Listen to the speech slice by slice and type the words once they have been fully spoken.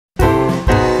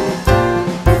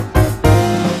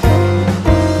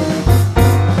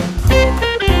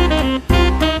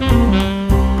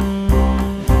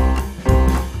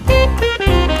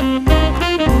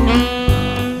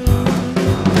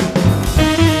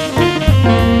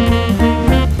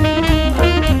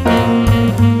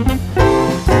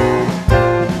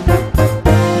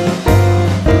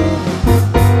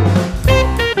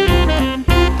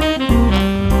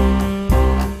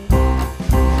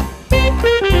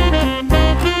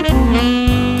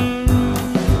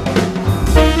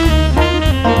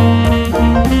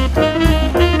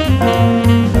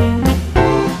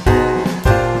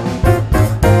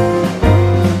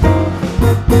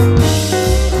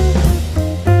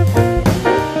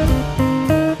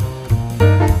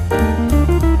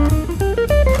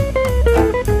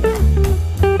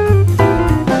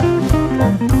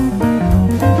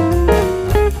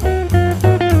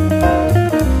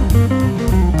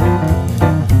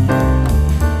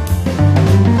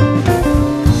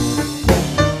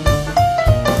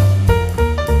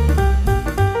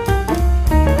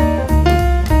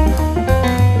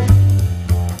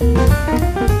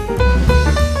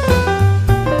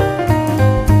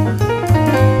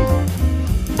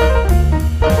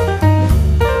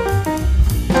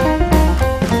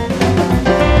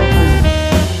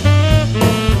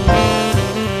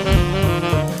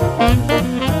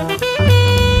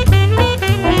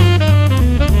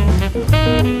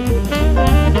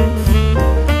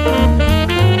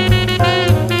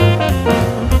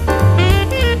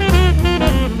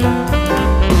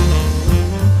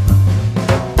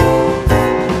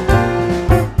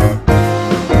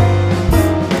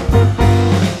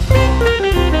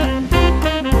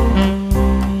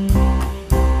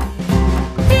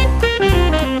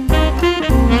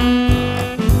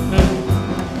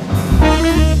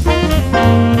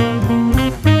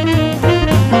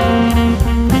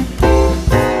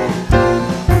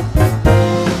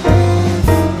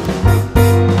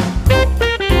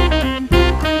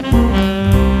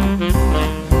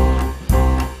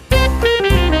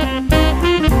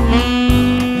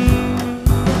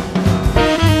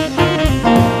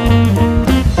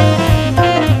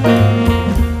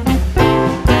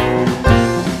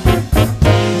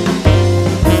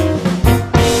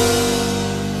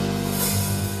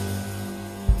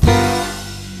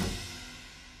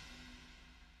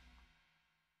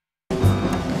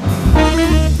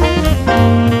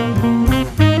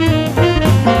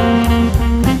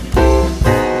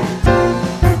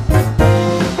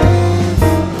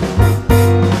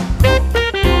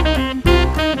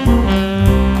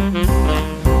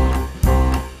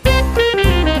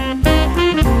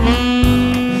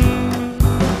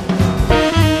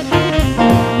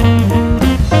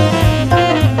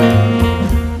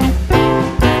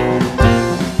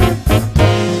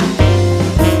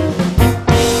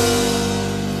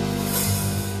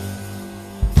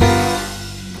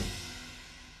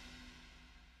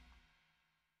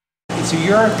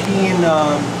European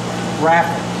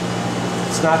wrapping.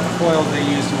 It's not the foil they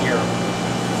use in Europe.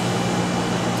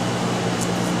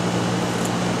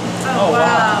 Oh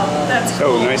wow, that's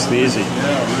cool. Oh, nice and easy.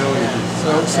 Yeah, really.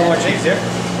 So much easier.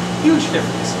 Huge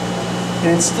difference.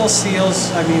 And it still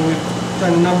seals. I mean, we've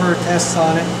done a number of tests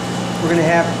on it. We're going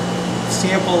to have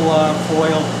sample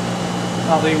foil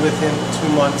probably within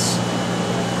 2 months.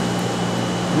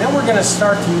 And then we're going to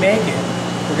start to make it.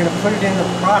 We're going to put it in the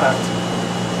product.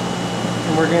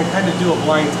 And we're going to kind of do a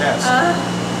blind test.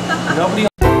 Nobody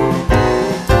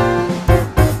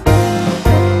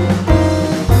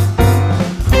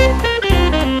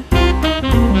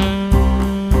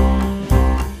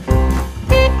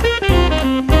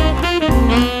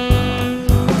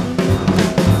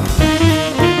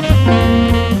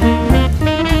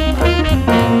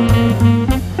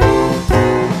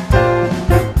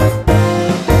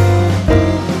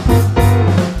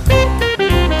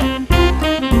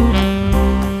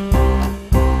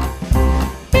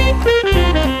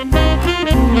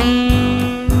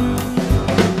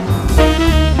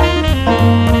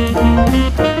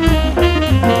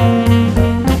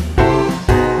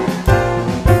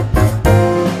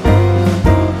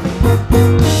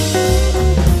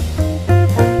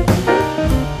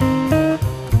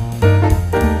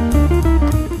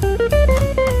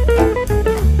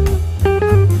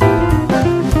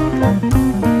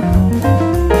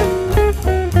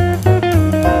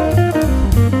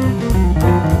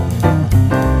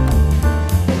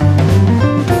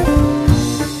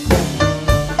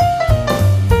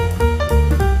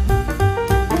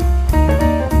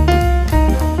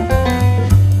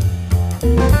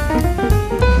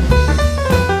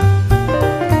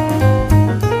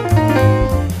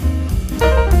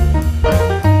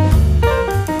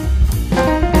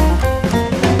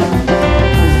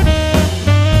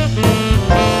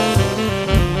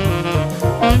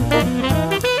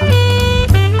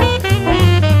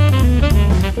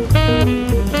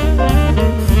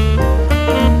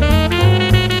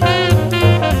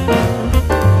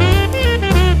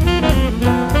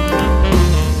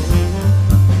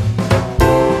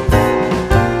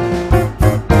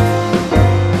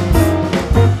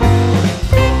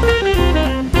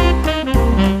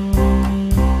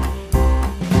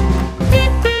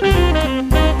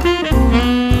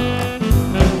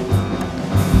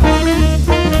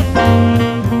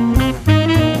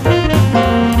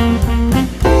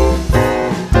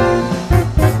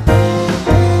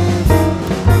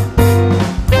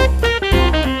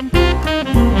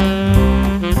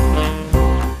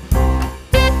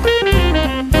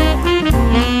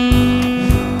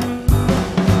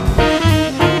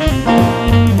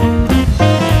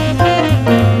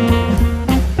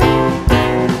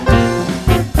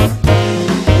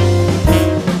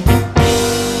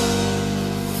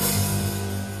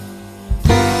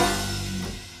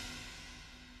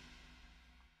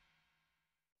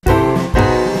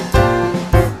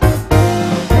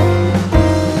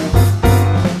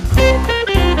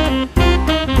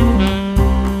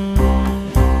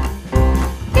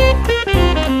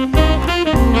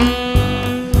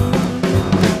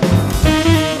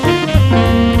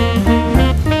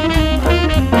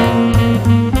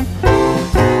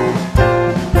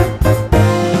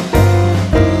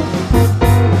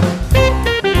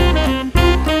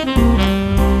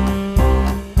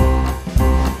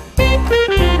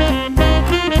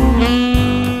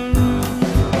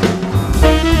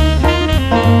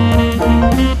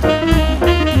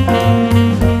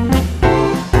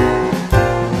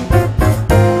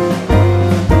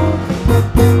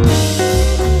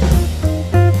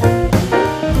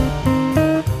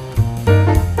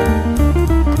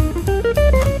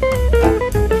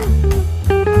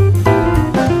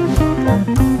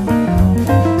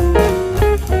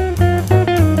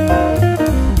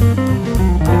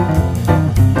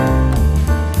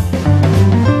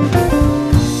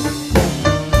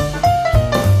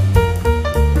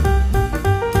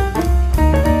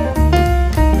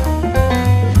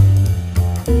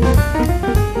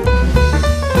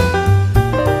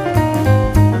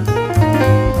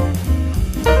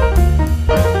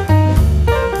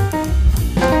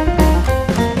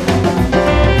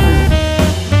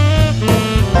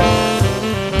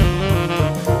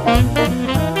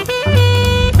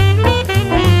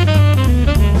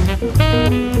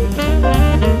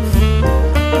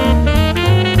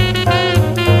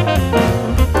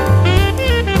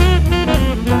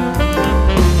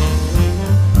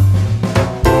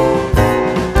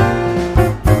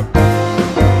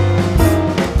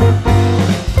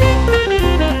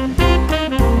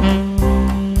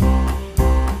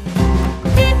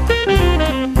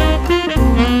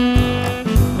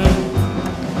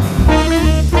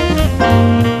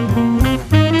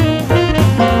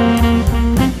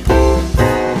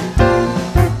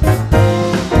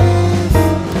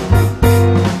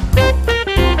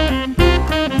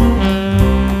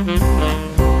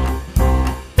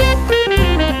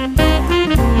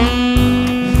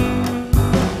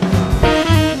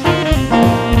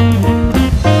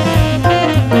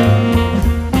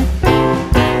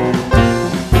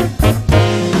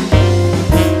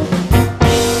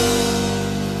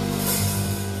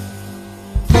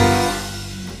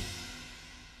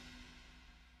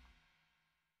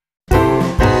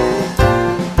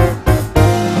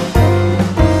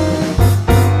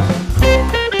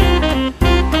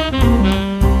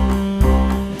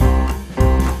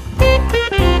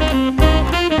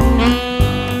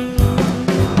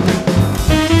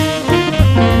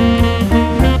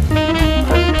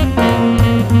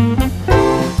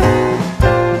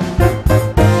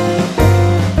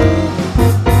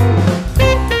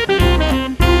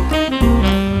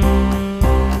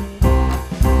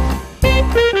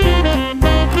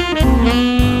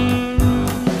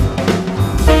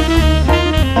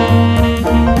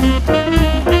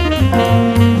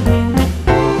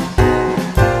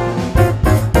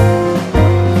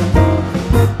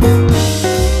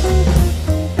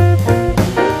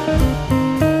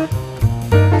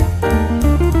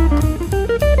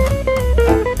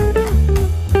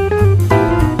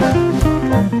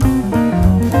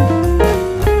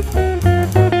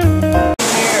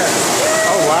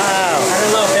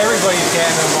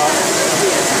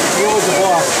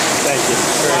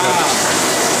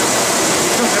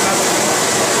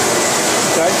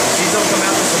Okay. These will come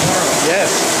out tomorrow.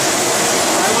 Yes.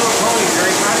 My little pony is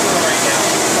very popular right now.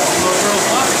 Little girls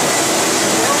love it.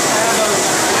 They also have a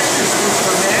lecture school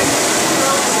for men.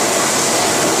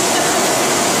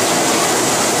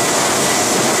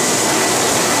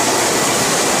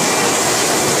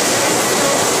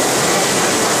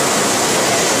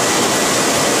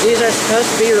 These are supposed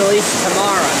to be released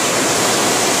tomorrow.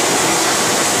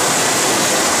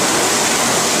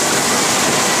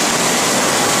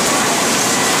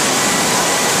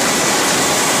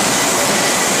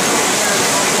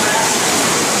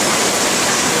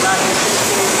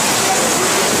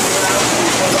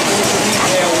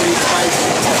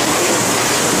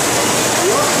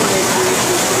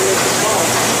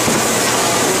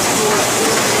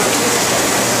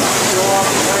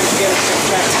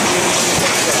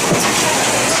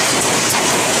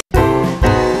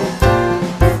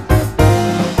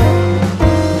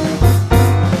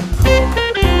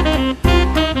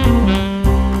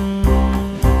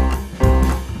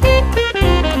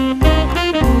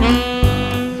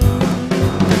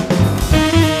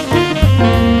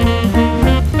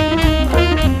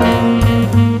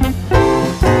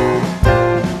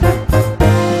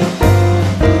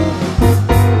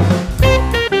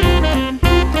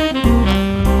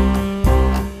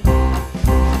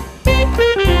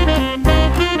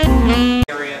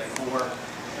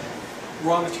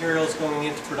 Raw materials going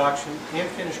into production and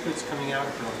finished goods coming out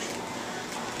of production.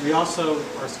 We also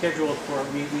are scheduled for,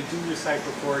 we do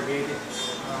recycle corrugated.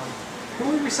 And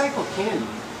we recycle candy.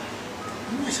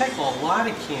 We recycle a lot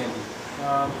of candy.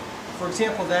 For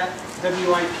example, that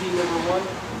WIP #1,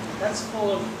 that's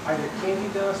full of either candy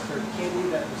dust or candy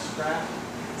that was scrapped.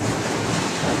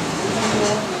 Anybody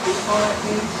know what we call that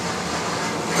candy?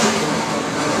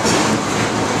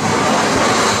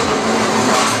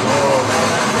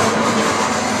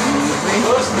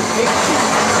 Those are the big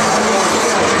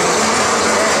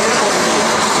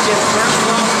get burnt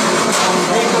up,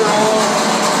 paper all.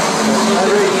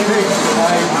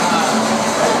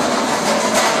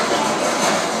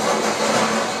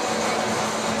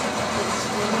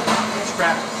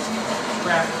 Scrap.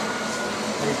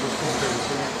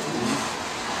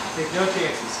 Take no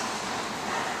chances.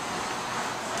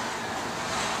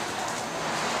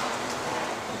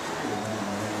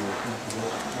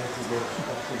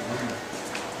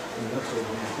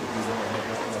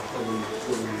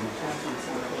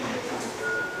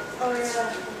 Oh yeah.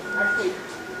 Actually,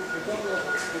 I don't know if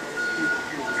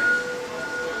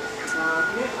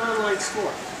it's online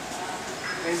store.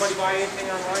 Anybody buy anything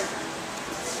online?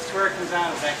 That's where it comes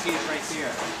out of, that case right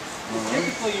there.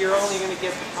 Typically, you're only going to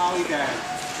get the poly bag.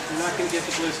 You're not going to get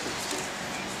the blisters.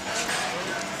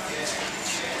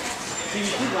 See,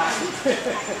 you keep laughing.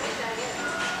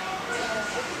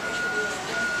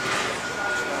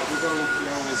 We're going to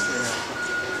your own Instagram.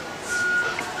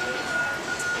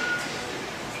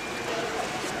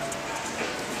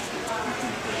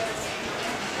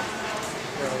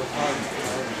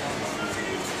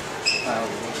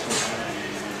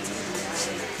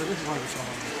 So this is one of the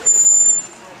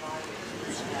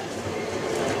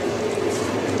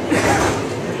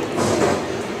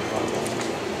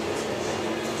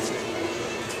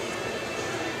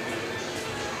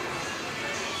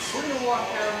we're going to walk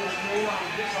down this main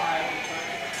line, this aisle.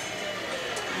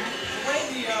 The way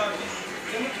the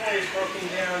inventory is broken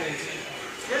down is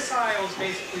this aisle is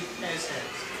basically PEZ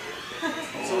heads.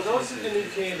 So those are the new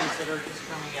candies that are just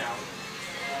coming out.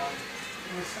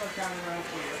 I'm going to start down around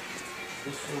here.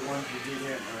 This is the ones you get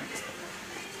in,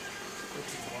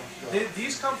 right?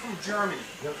 These come from Germany.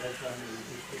 Yep, that's on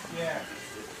the Yeah.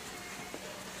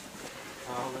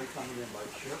 How are they coming in by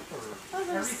ship or?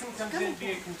 Everything comes in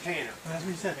via container. As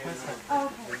we said, that's Oh,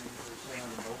 okay.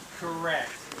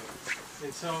 Correct.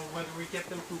 And so whether we get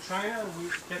them from China or we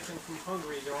get them from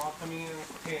Hungary, they're all coming in a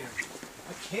container.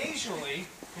 Occasionally,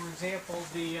 for example,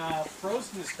 the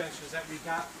frozen dispensers that we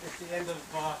got at the end of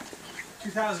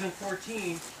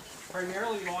 2014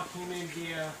 primarily all came in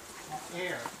via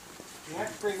air. We had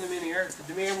to bring them in air. The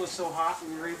demand was so hot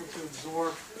we were able to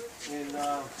absorb in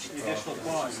the additional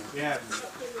cost. Yeah,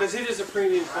 because it is a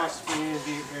premium cost to bring in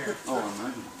via air. Oh,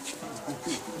 imagine.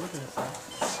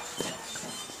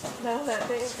 No, that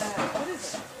thing, what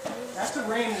is it? That's a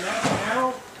rain, that's a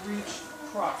narrow reach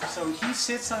truck. So he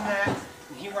sits on that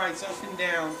and he rides up and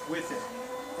down with it.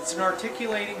 It's an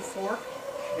articulating fork,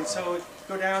 and so it could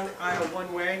go down the aisle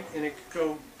one way and it could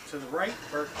go to the right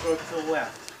or it could go to the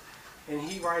left. And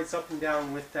he rides up and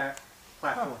down with that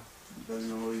platform. Doesn't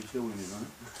know what he's doing, you know?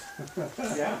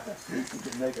 Yeah. He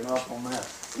can make an awful mess.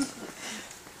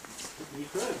 He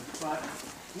could, but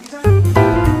he's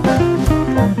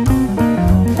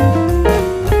on.